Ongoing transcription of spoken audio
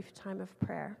Time of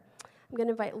prayer. I'm going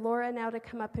to invite Laura now to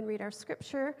come up and read our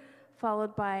scripture,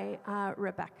 followed by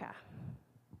Rebecca.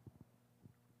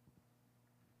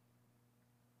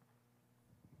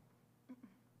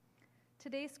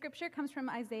 Today's scripture comes from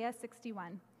Isaiah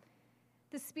 61.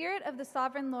 The Spirit of the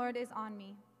Sovereign Lord is on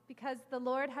me, because the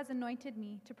Lord has anointed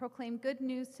me to proclaim good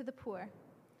news to the poor.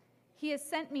 He has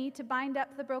sent me to bind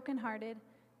up the brokenhearted,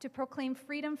 to proclaim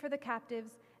freedom for the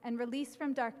captives and release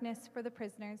from darkness for the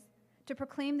prisoners, to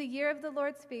proclaim the year of the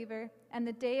Lord's favor and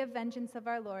the day of vengeance of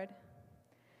our Lord,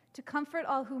 to comfort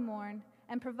all who mourn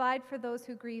and provide for those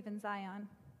who grieve in Zion,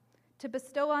 to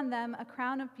bestow on them a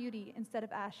crown of beauty instead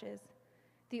of ashes,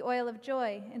 the oil of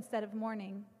joy instead of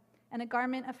mourning, and a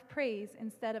garment of praise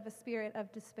instead of a spirit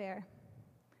of despair.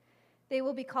 They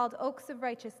will be called oaks of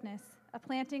righteousness, a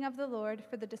planting of the Lord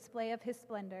for the display of his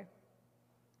splendor.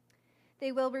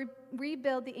 They will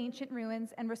rebuild the ancient ruins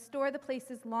and restore the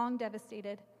places long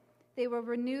devastated. They will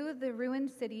renew the ruined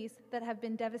cities that have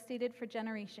been devastated for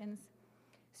generations.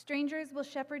 Strangers will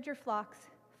shepherd your flocks,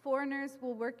 foreigners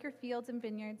will work your fields and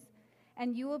vineyards,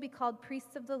 and you will be called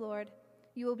priests of the Lord.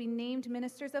 You will be named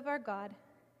ministers of our God.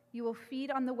 You will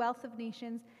feed on the wealth of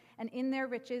nations, and in their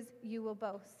riches you will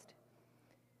boast.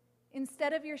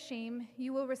 Instead of your shame,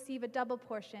 you will receive a double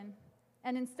portion,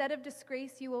 and instead of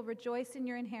disgrace, you will rejoice in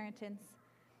your inheritance.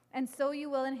 And so you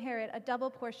will inherit a double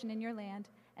portion in your land,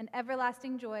 and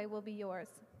everlasting joy will be yours.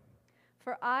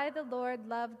 For I, the Lord,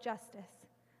 love justice.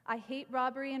 I hate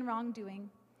robbery and wrongdoing.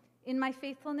 In my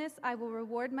faithfulness, I will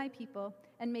reward my people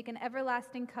and make an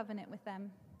everlasting covenant with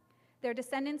them. Their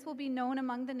descendants will be known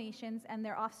among the nations and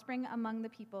their offspring among the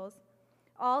peoples.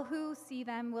 All who see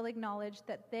them will acknowledge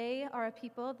that they are a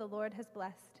people the Lord has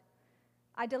blessed.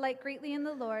 I delight greatly in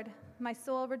the Lord. My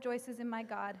soul rejoices in my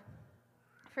God.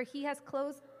 For he has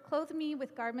clothed me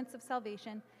with garments of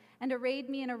salvation and arrayed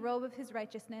me in a robe of his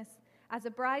righteousness, as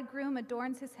a bridegroom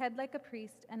adorns his head like a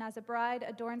priest, and as a bride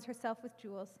adorns herself with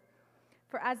jewels.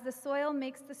 For as the soil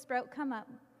makes the sprout come up,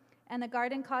 and the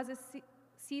garden causes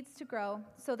seeds to grow,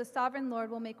 so the sovereign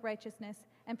Lord will make righteousness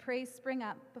and praise spring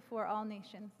up before all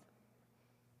nations.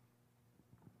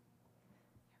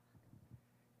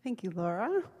 Thank you,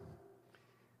 Laura.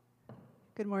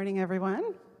 Good morning,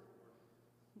 everyone.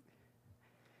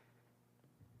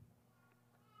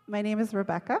 My name is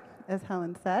Rebecca, as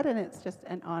Helen said, and it's just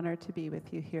an honor to be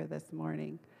with you here this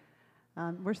morning.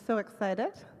 We're so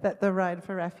excited that the Ride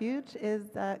for Refuge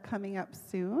is coming up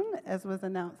soon, as was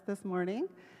announced this morning.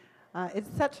 It's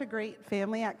such a great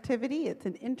family activity. It's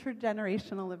an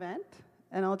intergenerational event.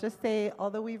 And I'll just say,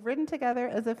 although we've ridden together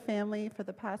as a family for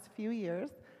the past few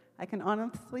years, I can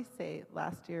honestly say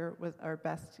last year was our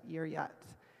best year yet.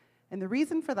 And the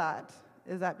reason for that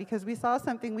is that because we saw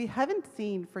something we haven't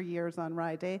seen for years on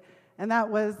Ride Day, and that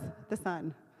was the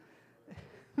sun.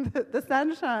 The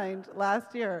sun shined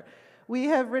last year. We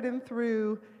have ridden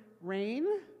through rain,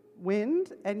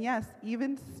 wind, and yes,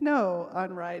 even snow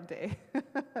on Ride Day.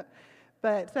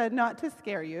 But not to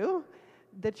scare you,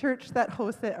 the church that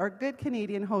hosts it are good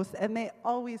Canadian hosts, and they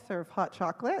always serve hot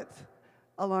chocolate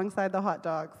alongside the hot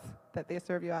dogs that they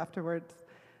serve you afterwards.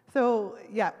 So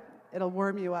yeah, it'll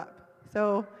warm you up.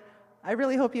 So I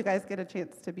really hope you guys get a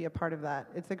chance to be a part of that.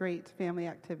 It's a great family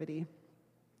activity.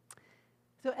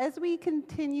 So as we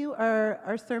continue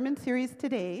our sermon series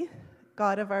today,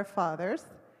 God of our fathers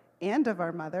and of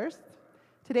our mothers,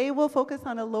 today we'll focus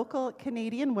on a local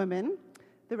Canadian woman,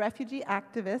 the refugee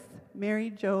activist,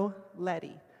 Mary Jo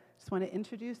Leddy. Just want to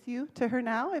introduce you to her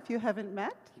now. If you haven't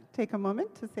met, take a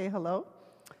moment to say hello.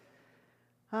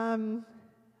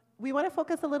 We want to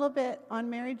focus a little bit on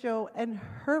Mary Jo and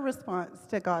her response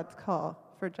to God's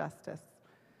call for justice.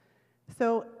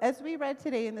 So as we read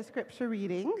today in the scripture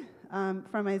reading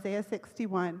from Isaiah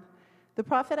 61, the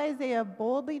prophet Isaiah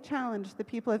boldly challenged the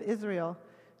people of Israel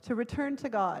to return to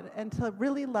God and to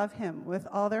really love him with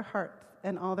all their hearts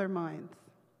and all their minds.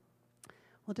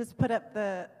 We'll just put up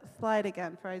the slide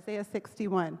again for Isaiah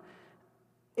 61.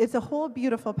 It's a whole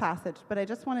beautiful passage, but I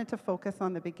just wanted to focus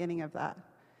on the beginning of that.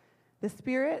 The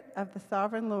Spirit of the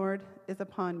Sovereign Lord is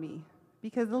upon me,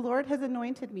 because the Lord has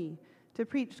anointed me to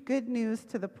preach good news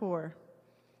to the poor.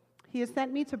 He has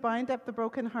sent me to bind up the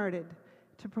brokenhearted,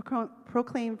 to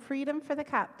proclaim freedom for the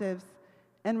captives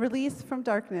and release from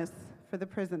darkness for the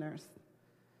prisoners.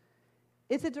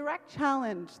 It's a direct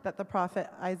challenge that the prophet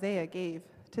Isaiah gave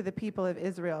to the people of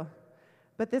Israel.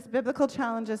 But this biblical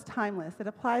challenge is timeless. It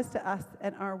applies to us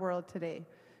and our world today,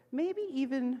 maybe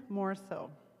even more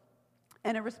so.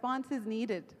 And a response is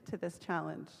needed to this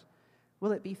challenge.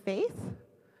 Will it be faith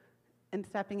and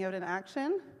stepping out in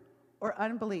action, or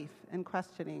unbelief and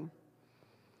questioning?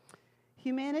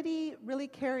 Humanity really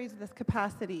carries this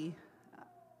capacity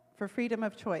for freedom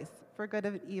of choice, for good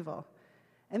and evil.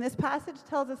 And this passage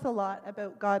tells us a lot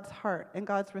about God's heart and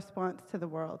God's response to the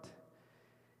world.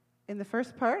 In the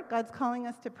first part, God's calling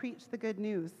us to preach the good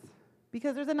news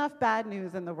because there's enough bad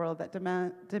news in the world that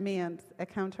demands a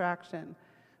counteraction.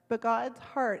 But God's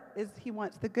heart is He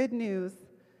wants the good news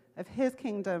of His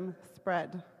kingdom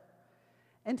spread.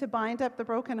 And to bind up the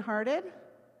brokenhearted,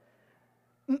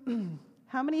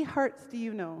 how many hearts do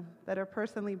you know that are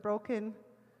personally broken,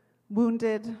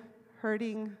 wounded,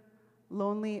 hurting,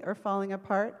 lonely, or falling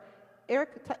apart?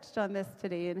 Eric touched on this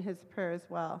today in his prayer as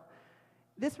well.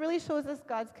 This really shows us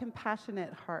God's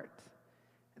compassionate heart,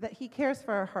 that He cares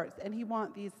for our hearts, and He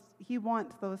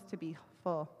wants those to be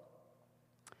full.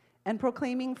 And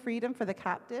proclaiming freedom for the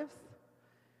captives.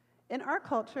 In our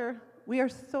culture, we are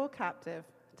so captive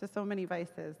to so many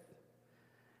vices.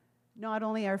 Not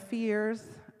only our fears,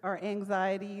 our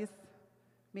anxieties,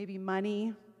 maybe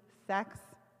money, sex,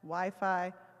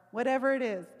 Wi-Fi, whatever it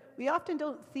is. We often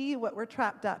don't see what we're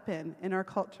trapped up in our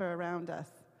culture around us.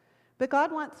 But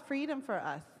God wants freedom for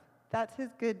us. That's His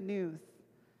good news.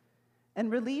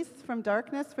 And release from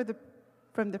darkness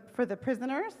for the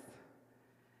prisoners.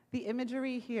 The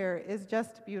imagery here is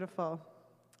just beautiful.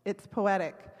 It's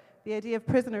poetic. The idea of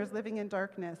prisoners living in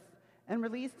darkness and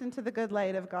released into the good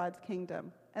light of God's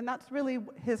kingdom. And that's really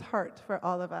His heart for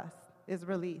all of us, is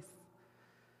release.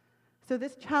 So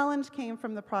this challenge came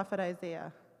from the prophet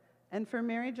Isaiah. And for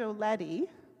Mary Jo Leddy,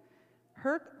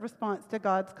 her response to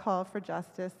God's call for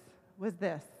justice was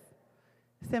this: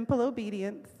 simple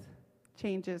obedience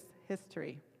changes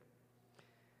history.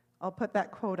 I'll put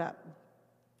that quote up.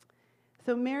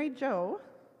 So Mary Jo,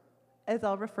 as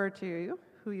I'll refer to you,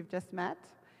 who you've just met,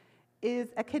 is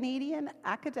a Canadian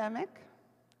academic,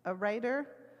 a writer,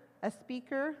 a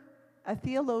speaker, a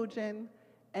theologian,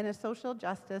 and a social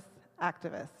justice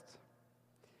activist.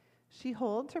 She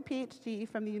holds her PhD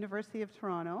from the University of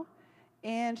Toronto,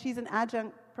 and she's an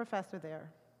adjunct professor there.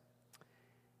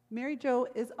 Mary Jo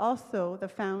is also the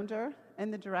founder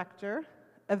and the director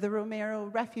of the Romero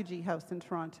Refugee House in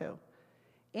Toronto,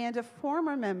 and a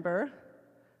member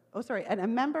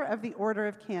of the Order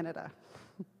of Canada.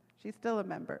 She's still a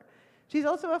member. She's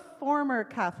also a former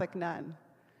Catholic nun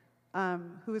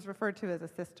who is referred to as a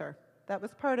sister. That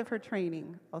was part of her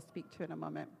training, I'll speak to in a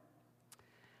moment.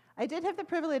 I did have the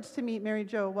privilege to meet Mary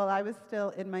Jo while I was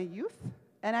still in my youth,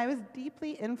 and I was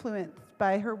deeply influenced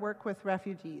by her work with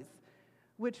refugees,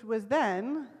 which was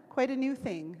then quite a new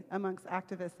thing amongst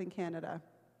activists in Canada.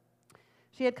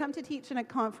 She had come to teach in a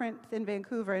conference in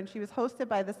Vancouver, and she was hosted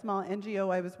by the small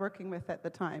NGO I was working with at the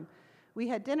time. We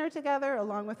had dinner together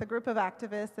along with a group of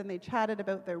activists, and they chatted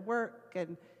about their work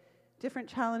and different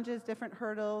challenges, different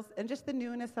hurdles, and just the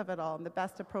newness of it all and the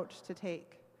best approach to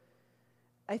take.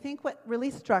 I think what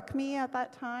really struck me at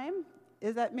that time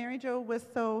is that Mary Jo was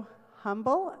so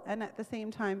humble and at the same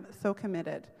time so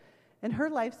committed. And her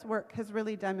life's work has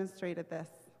really demonstrated this.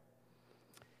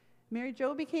 Mary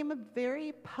Jo became a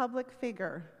very public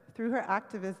figure through her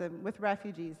activism with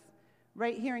refugees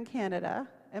right here in Canada,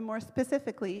 and more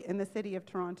specifically in the city of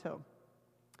Toronto.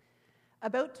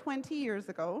 About 20 years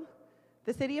ago,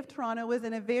 the city of Toronto was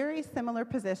in a very similar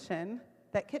position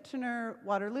that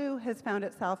Kitchener-Waterloo has found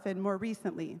itself in more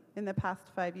recently, in the past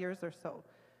 5 years or so.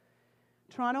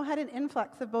 Toronto had an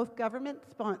influx of both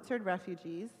government-sponsored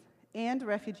refugees and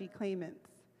refugee claimants,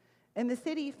 and the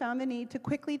city found the need to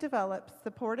quickly develop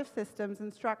supportive systems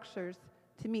and structures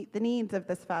to meet the needs of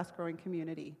this fast-growing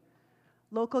community.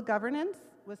 Local governance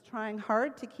was trying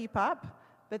hard to keep up,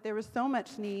 but there was so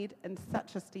much need and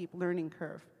such a steep learning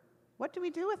curve. What do we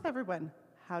do with everyone?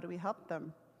 How do we help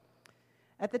them?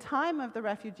 At the time of the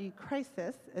refugee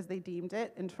crisis, as they deemed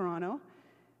it in Toronto,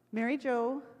 Mary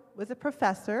Jo was a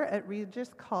professor at Regis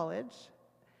College,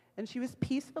 and she was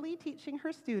peacefully teaching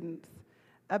her students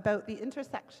about the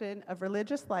intersection of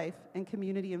religious life and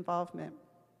community involvement.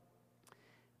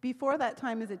 Before that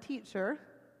time as a teacher,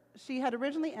 she had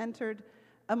originally entered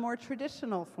a more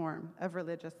traditional form of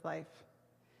religious life.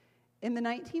 In the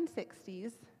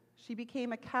 1960s, she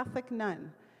became a Catholic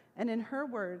nun, and in her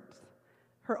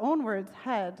own words,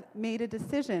 had made a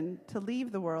decision to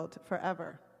leave the world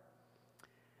forever.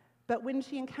 But when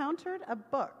she encountered a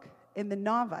book in the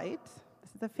Novite,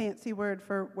 this is a fancy word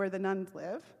for where the nuns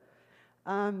live,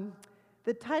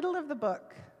 the title of the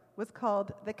book was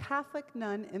called The Catholic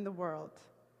Nun in the World.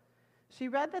 She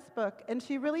read this book, and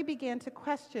she really began to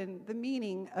question the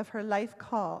meaning of her life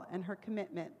call and her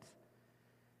commitment.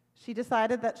 She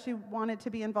decided that she wanted to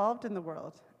be involved in the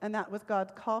world, and that was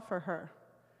God's call for her.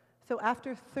 So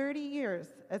after 30 years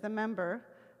as a member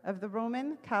of the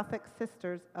Roman Catholic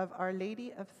Sisters of Our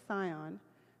Lady of Sion,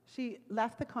 she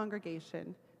left the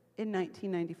congregation in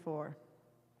 1994.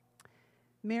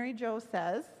 Mary Jo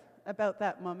says about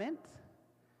that moment,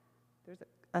 there's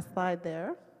a slide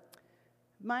there,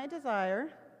 "My desire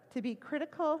to be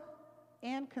critical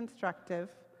and constructive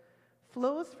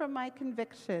flows from my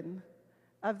conviction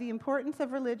of the importance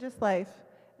of religious life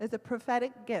as a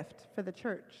prophetic gift for the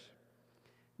church.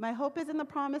 My hope is in the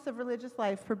promise of religious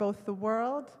life for both the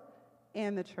world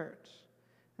and the church."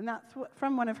 And that's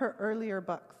from one of her earlier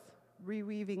books,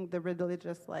 Reweaving the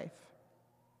Religious Life.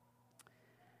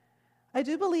 I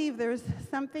do believe there's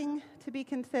something to be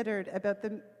considered about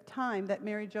the time that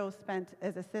Mary Jo spent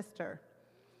as a sister.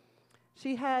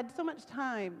 She had so much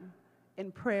time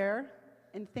in prayer,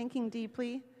 in thinking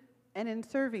deeply, and in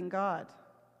serving God.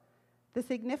 The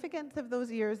significance of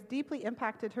those years deeply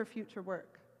impacted her future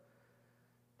work.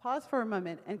 Pause for a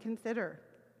moment and consider,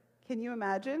 can you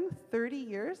imagine 30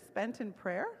 years spent in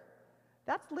prayer?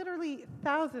 That's literally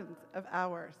thousands of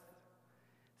hours.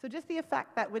 So just the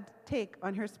effect that would take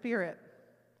on her spirit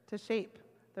to shape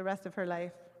the rest of her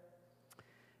life.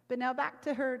 But now back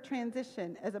to her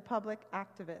transition as a public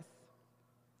activist.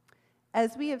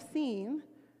 As we have seen,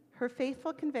 her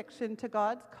faithful conviction to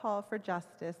God's call for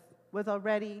justice was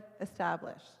already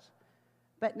established.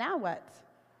 But now what?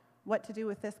 What to do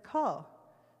with this call?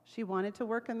 She wanted to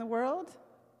work in the world,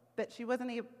 but she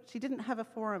didn't have a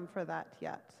forum for that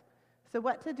yet. So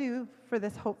what to do for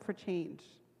this hope for change?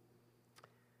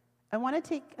 I want to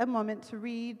take a moment to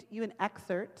read you an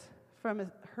excerpt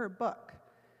from her book,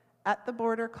 At the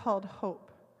Border, called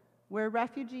Hope, Where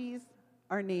Refugees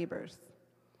Are Neighbors.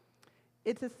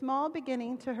 It's a small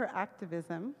beginning to her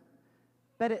activism,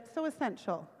 but it's so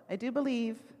essential. I do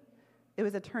believe it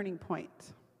was a turning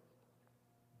point.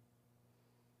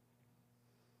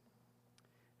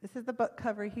 This is the book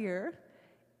cover here,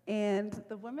 and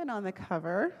the woman on the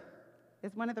cover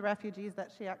is one of the refugees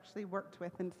that she actually worked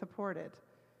with and supported.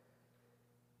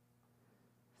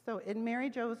 So in Mary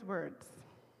Jo's words,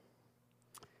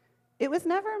 "It was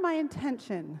never my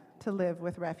intention to live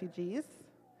with refugees.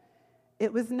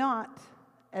 It was not,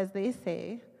 as they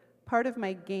say, part of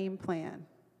my game plan.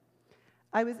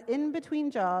 I was in between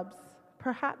jobs,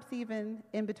 perhaps even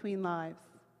in between lives.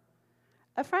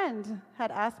 A friend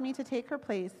had asked me to take her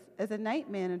place as a night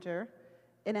manager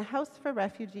in a house for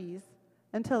refugees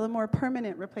until a more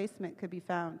permanent replacement could be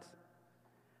found.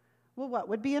 Well, what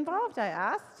would be involved, I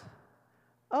asked.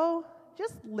 Oh,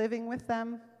 just living with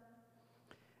them.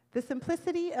 The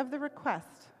simplicity of the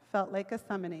request felt like a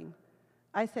summoning.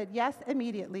 I said yes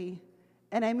immediately,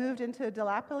 and I moved into a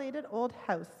dilapidated old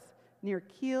house near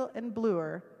Keele and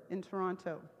Bloor in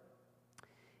Toronto.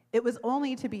 It was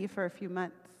only to be for a few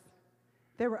months.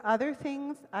 There were other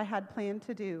things I had planned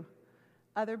to do,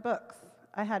 other books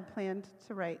I had planned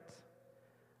to write.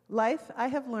 Life, I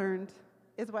have learned,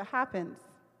 is what happens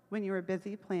when you are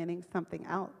busy planning something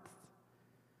else.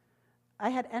 I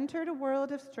had entered a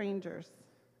world of strangers,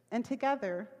 and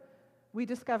together we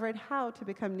discovered how to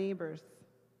become neighbors.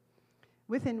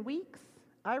 Within weeks,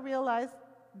 I realized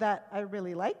that I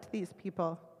really liked these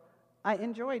people. I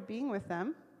enjoyed being with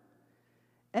them,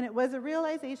 and it was a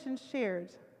realization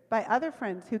shared by other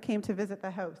friends who came to visit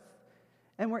the house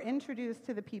and were introduced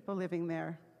to the people living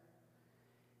there.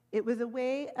 It was a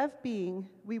way of being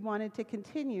we wanted to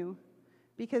continue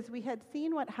because we had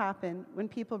seen what happened when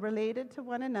people related to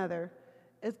one another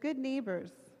as good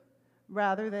neighbors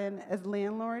rather than as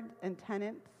landlord and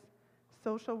tenants,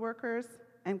 social workers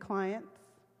and clients,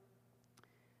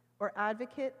 or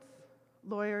advocates,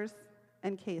 lawyers,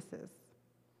 and cases.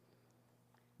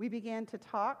 We began to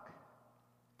talk,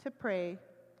 to pray,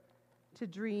 to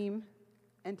dream,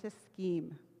 and to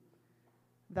scheme.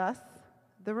 Thus,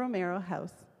 the Romero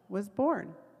House was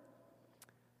born.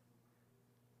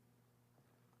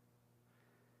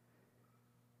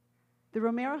 The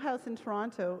Romero House in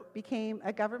Toronto became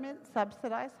a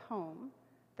government-subsidized home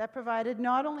that provided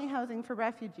not only housing for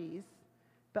refugees,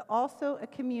 but also a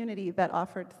community that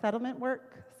offered settlement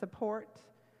work, support,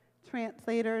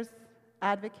 translators,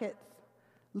 advocates,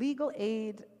 legal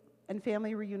aid, and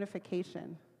family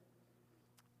reunification.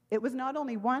 It was not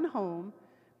only one home,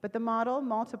 but the model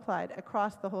multiplied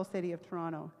across the whole city of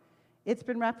Toronto. It's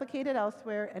been replicated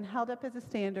elsewhere and held up as a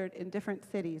standard in different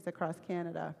cities across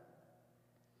Canada.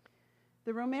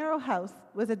 The Romero House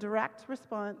was a direct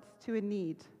response to a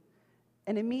need,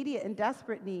 an immediate and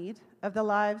desperate need of the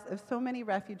lives of so many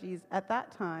refugees at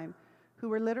that time who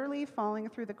were literally falling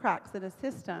through the cracks in a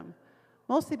system,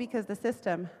 mostly because the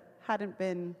system hadn't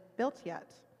been built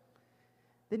yet.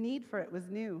 The need for it was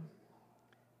new.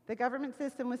 The government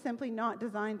system was simply not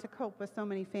designed to cope with so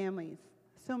many families,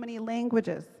 so many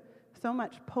languages, so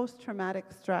much post-traumatic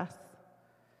stress.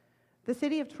 The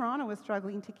city of Toronto was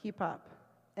struggling to keep up,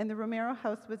 and the Romero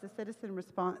House was a citizen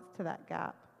response to that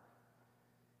gap.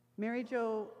 Mary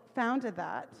Jo founded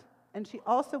that, and she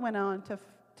also went on to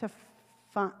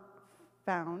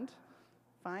found?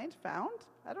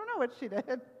 I don't know what she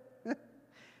did.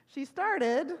 She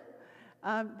started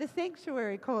the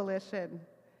Sanctuary Coalition.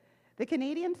 The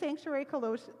Canadian Sanctuary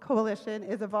Coalition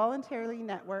is a voluntary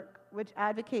network which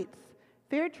advocates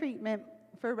fair treatment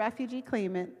for refugee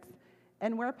claimants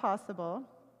and, where possible,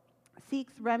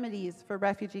 seeks remedies for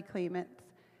refugee claimants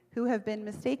who have been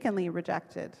mistakenly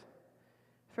rejected.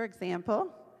 For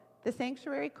example, the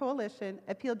Sanctuary Coalition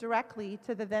appealed directly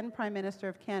to the then Prime Minister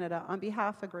of Canada on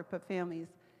behalf of a group of families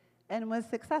and was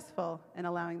successful in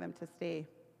allowing them to stay.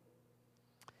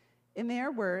 In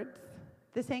their words,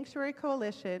 the Sanctuary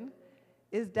Coalition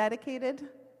is dedicated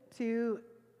to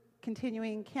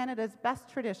continuing Canada's best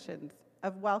traditions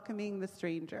of welcoming the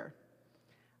stranger.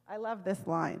 I love this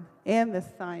line and this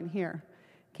sign here.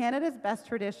 Canada's best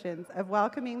traditions of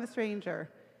welcoming the stranger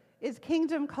is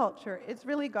kingdom culture. It's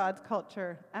really God's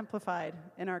culture amplified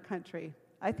in our country.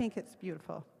 I think it's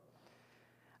beautiful.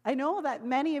 I know that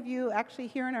many of you actually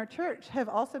here in our church have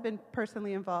also been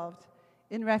personally involved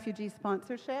in refugee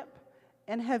sponsorship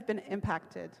and have been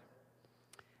impacted.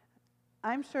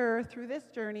 I'm sure through this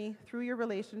journey, through your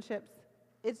relationships,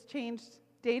 it's changed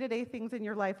day-to-day things in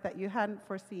your life that you hadn't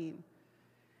foreseen.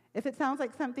 If it sounds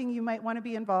like something you might want to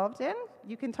be involved in,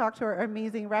 you can talk to our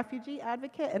amazing refugee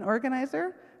advocate and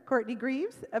organizer, Courtney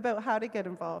Greaves, about how to get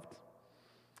involved.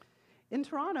 In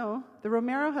Toronto, the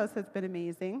Romero House has been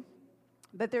amazing,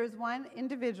 but there's one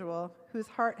individual whose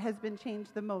heart has been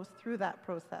changed the most through that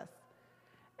process,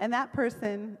 and that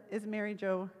person is Mary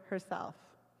Jo herself.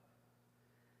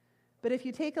 But if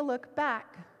you take a look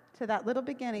back to that little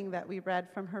beginning that we read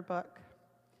from her book,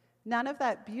 none of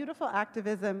that beautiful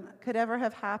activism could ever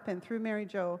have happened through Mary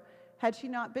Jo had she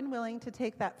not been willing to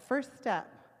take that first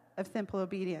step of simple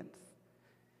obedience.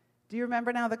 Do you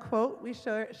remember now the quote we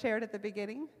shared at the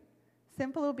beginning?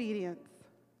 Simple obedience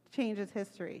changes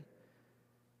history.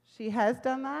 She has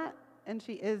done that, and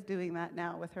she is doing that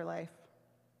now with her life.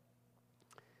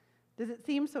 Does it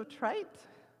seem so trite?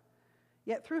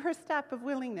 Yet through her step of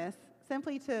willingness,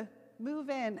 simply to move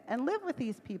in and live with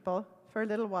these people for a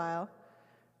little while,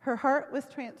 her heart was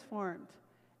transformed,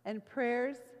 and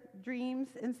prayers, dreams,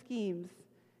 and schemes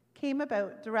came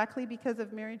about directly because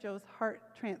of Mary Jo's heart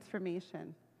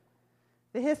transformation.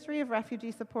 The history of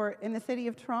refugee support in the city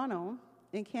of Toronto,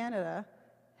 in Canada,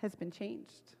 has been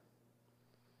changed.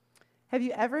 Have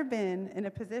you ever been in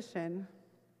a position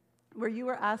where you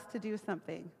were asked to do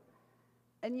something,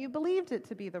 and you believed it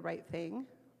to be the right thing,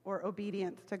 or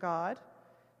obedience to God,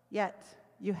 yet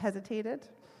you hesitated?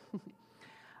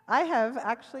 I have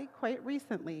actually quite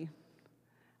recently.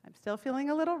 I'm still feeling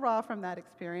a little raw from that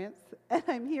experience, and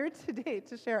I'm here today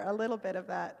to share a little bit of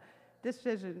that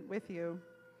decision with you.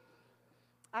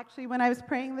 Actually, when I was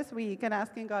praying this week and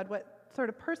asking God what sort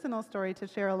of personal story to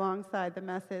share alongside the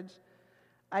message,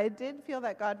 I did feel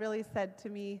that God really said to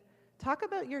me, talk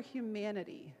about your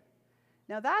humanity.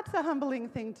 Now that's a humbling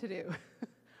thing to do.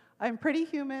 I'm pretty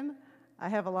human. I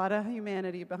have a lot of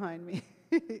humanity behind me.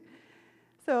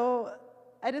 So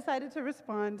I decided to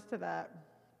respond to that.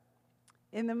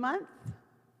 In the month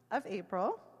of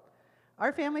April,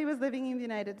 our family was living in the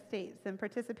United States and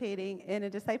participating in a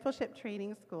discipleship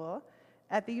training school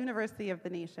at the University of the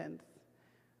Nations.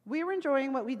 We were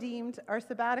enjoying what we deemed our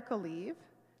sabbatical leave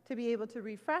to be able to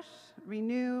refresh,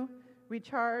 renew,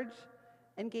 recharge,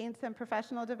 and gain some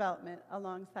professional development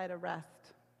alongside a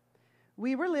rest.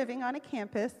 We were living on a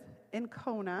campus in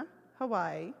Kona,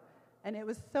 Hawaii, and it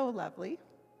was so lovely.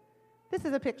 This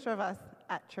is a picture of us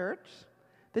at church.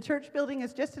 The church building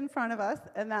is just in front of us,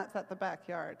 and that's at the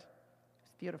backyard.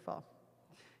 It's beautiful.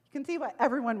 You can see why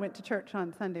everyone went to church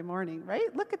on Sunday morning,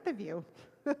 right? Look at the view.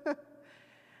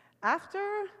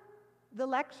 After the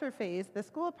lecture phase, the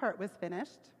school part was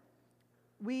finished,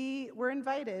 we were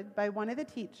invited by one of the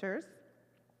teachers,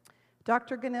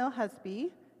 Dr. Ganil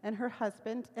Husby, and her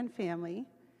husband and family,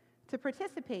 to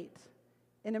participate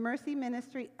in a mercy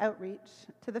ministry outreach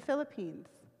to the Philippines.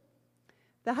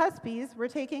 The Husbys were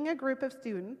taking a group of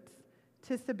students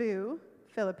to Cebu,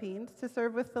 Philippines, to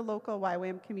serve with the local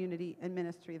YWAM community and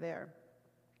ministry there.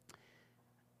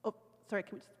 Oh, sorry,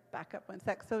 can we just back up one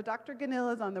sec? So Dr.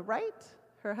 Ganil is on the right,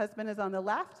 her husband is on the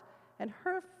left, and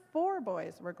her 4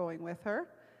 boys were going with her.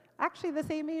 Actually, the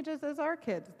same ages as our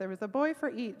kids. There was a boy for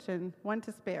each and one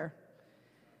to spare.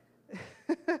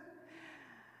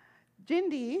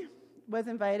 Jindy was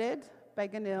invited by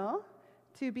Ganil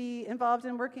to be involved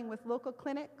in working with local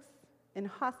clinics, in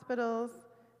hospitals,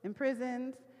 in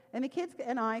prisons, And the kids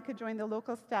and I could join the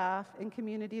local staff in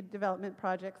community development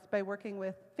projects by working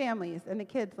with families and the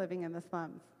kids living in the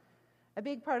slums. A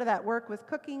big part of that work was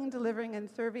cooking, delivering, and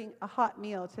serving a hot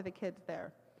meal to the kids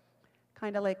there.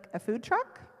 Kind of like a food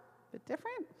truck, but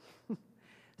different.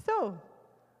 So,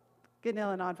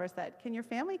 Ganil and Advar said, "Can your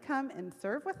family come and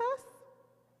serve with us?"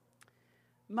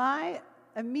 My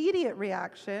immediate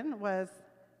reaction was,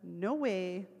 "No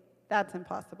way, that's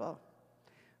impossible.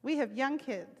 We have young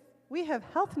kids, we have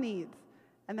health needs,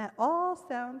 and that all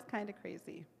sounds kind of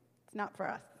crazy. It's not for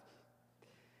us."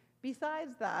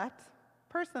 Besides that,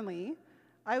 personally,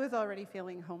 I was already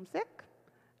feeling homesick.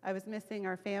 I was missing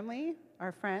our family,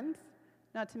 our friends,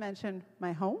 not to mention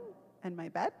my home and my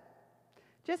bed.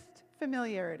 Just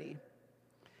familiarity.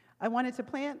 I wanted to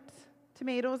plant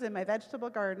tomatoes in my vegetable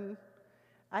garden.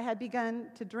 I had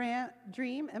begun to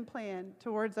dream and plan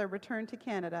towards our return to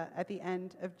Canada at the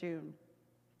end of June.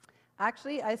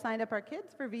 Actually, I signed up our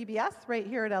kids for VBS right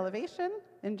here at Elevation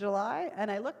in July,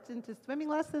 and I looked into swimming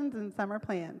lessons and summer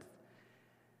plans.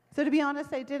 So to be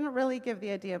honest, I didn't really give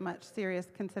the idea much serious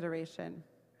consideration.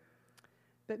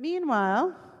 But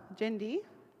meanwhile, Jindy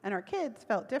and our kids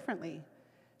felt differently.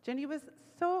 Jindy was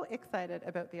so excited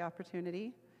about the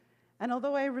opportunity, and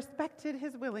although I respected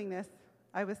his willingness,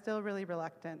 I was still really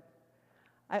reluctant.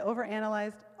 I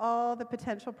overanalyzed all the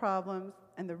potential problems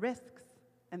and the risks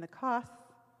and the costs.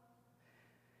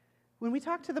 When we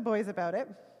talked to the boys about it,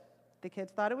 the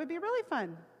kids thought it would be really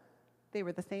fun. They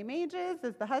were the same ages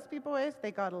as the Husby boys.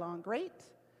 They got along great.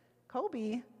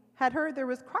 Kobe had heard there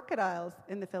was crocodiles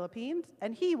in the Philippines,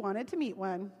 and he wanted to meet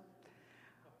one.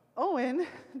 Owen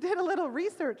did a little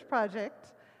research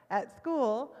project at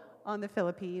school on the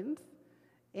Philippines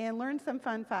and learned some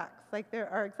fun facts, like there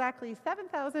are exactly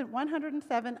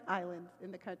 7,107 islands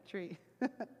in the country.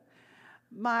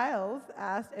 Miles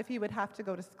asked if he would have to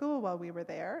go to school while we were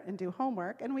there and do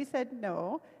homework, and we said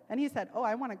no, and he said, "Oh,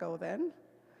 I want to go then."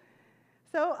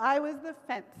 So I was the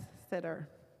fence sitter.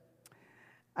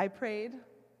 I prayed.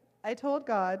 I told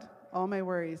God all my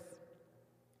worries.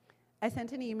 I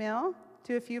sent an email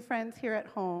to a few friends here at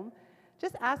home,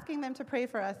 just asking them to pray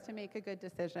for us to make a good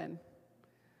decision.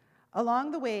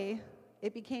 Along the way,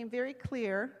 it became very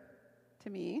clear to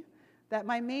me that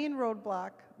my main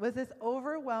roadblock was this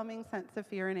overwhelming sense of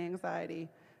fear and anxiety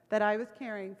that I was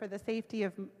carrying for the safety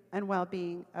of and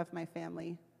well-being of my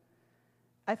family.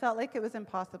 I felt like it was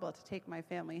impossible to take my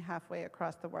family halfway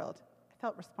across the world. I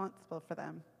felt responsible for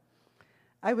them.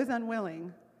 I was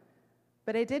unwilling,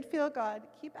 but I did feel God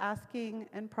keep asking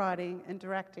and prodding and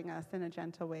directing us in a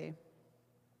gentle way.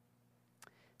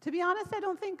 To be honest, I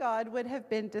don't think God would have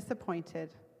been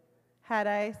disappointed had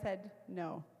I said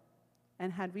no,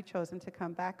 and had we chosen to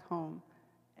come back home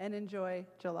and enjoy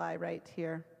July right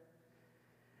here.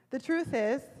 The truth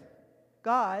is,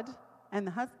 God and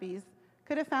the Husbys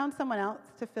could have found someone else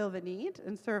to fill the need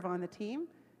and serve on the team.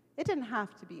 It didn't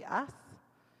have to be us.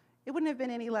 It wouldn't have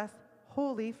been any less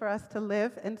holy for us to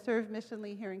live and serve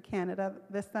missionally here in Canada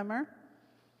this summer.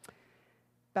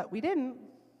 But we didn't.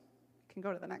 You can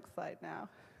go to the next slide now.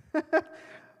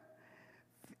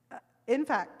 In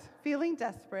fact, feeling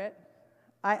desperate,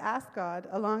 I asked God,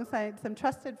 alongside some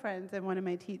trusted friends and one of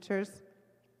my teachers,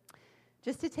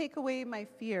 just to take away my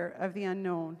fear of the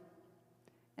unknown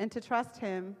and to trust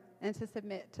Him and to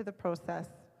submit to the process,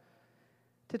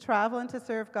 to travel and to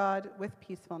serve God with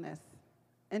peacefulness,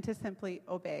 and to simply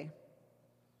obey.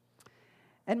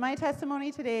 And my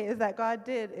testimony today is that God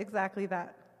did exactly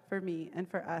that for me and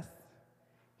for us.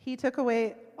 He took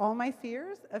away all my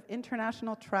fears of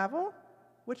international travel,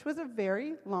 which was a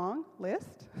very long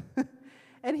list,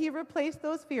 and He replaced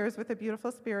those fears with a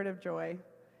beautiful spirit of joy,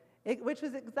 which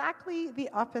was exactly the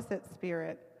opposite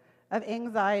spirit of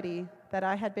anxiety that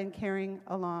I had been carrying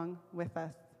along with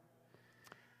us.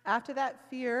 After that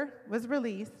fear was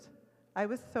released, I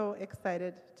was so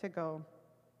excited to go.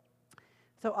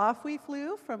 So off we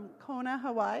flew from Kona,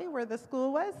 Hawaii, where the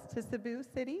school was, to Cebu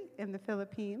City in the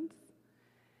Philippines.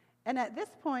 And at this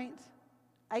point,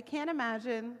 I can't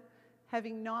imagine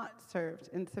having not served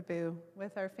in Cebu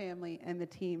with our family and the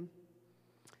team.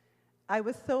 I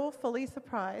was so fully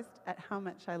surprised at how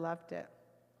much I loved it.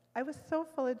 I was so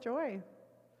full of joy.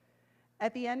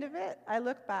 At the end of it, I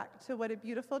look back to what a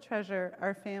beautiful treasure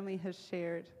our family has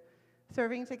shared,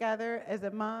 serving together as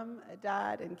a mom, a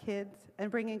dad, and kids, and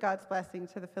bringing God's blessing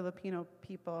to the Filipino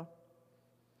people.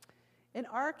 In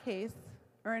our case,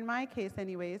 or in my case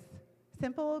anyways,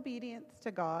 simple obedience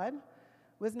to God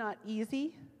was not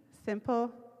easy,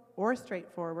 simple, or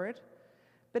straightforward,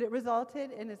 but it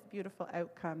resulted in this beautiful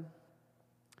outcome.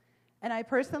 And I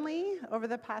personally, over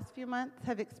the past few months,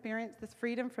 have experienced this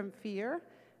freedom from fear,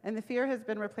 and the fear has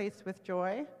been replaced with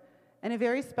joy, and a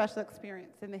very special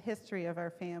experience in the history of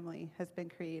our family has been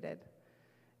created.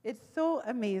 It's so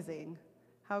amazing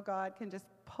how God can just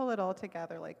pull it all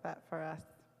together like that for us.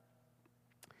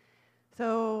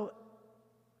 So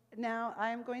now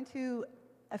I'm going to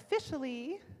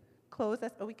officially close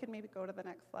this. Oh, we can maybe go to the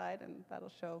next slide, and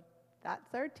that'll show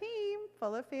that's our team,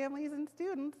 full of families and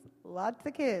students, lots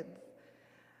of kids.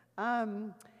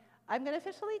 I'm going to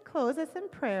officially close us in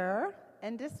prayer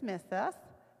and dismiss us.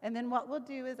 And then what we'll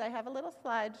do is I have a little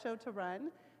slideshow to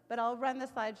run, but I'll run the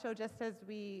slideshow just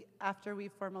after we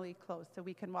formally close. So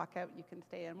we can walk out, you can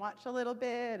stay and watch a little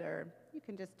bit, or you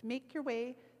can just make your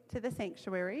way to the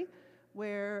sanctuary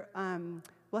where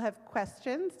we'll have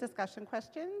questions, discussion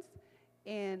questions,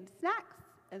 and snacks,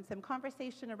 and some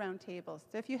conversation around tables.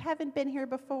 So if you haven't been here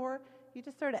before, you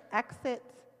just sort of exit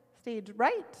stage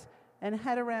right and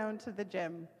head around to the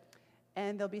gym,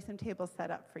 and there'll be some tables set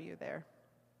up for you there.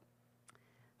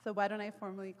 So why don't I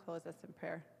formally close us in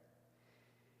prayer?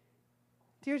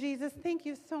 Dear Jesus, thank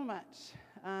you so much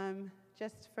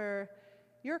just for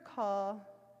your call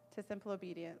to simple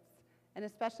obedience, and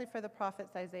especially for the prophet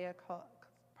Isaiah's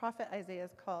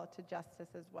call to justice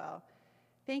as well.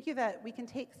 Thank you that we can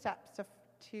take steps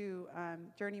to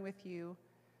journey with you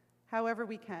however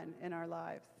we can in our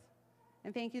lives.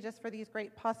 And thank you just for these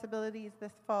great possibilities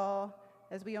this fall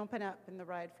as we open up in the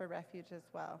Ride for Refuge as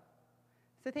well.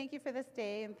 So thank you for this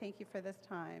day, and thank you for this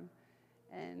time.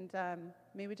 And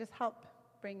may we just help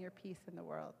bring your peace in the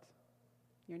world.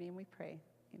 In your name we pray.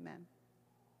 Amen.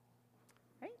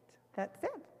 Right, that's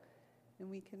it. And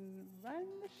we can run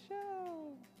the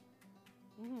show.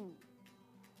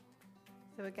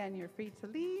 So again, you're free to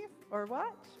leave or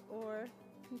watch or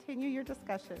continue your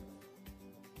discussions.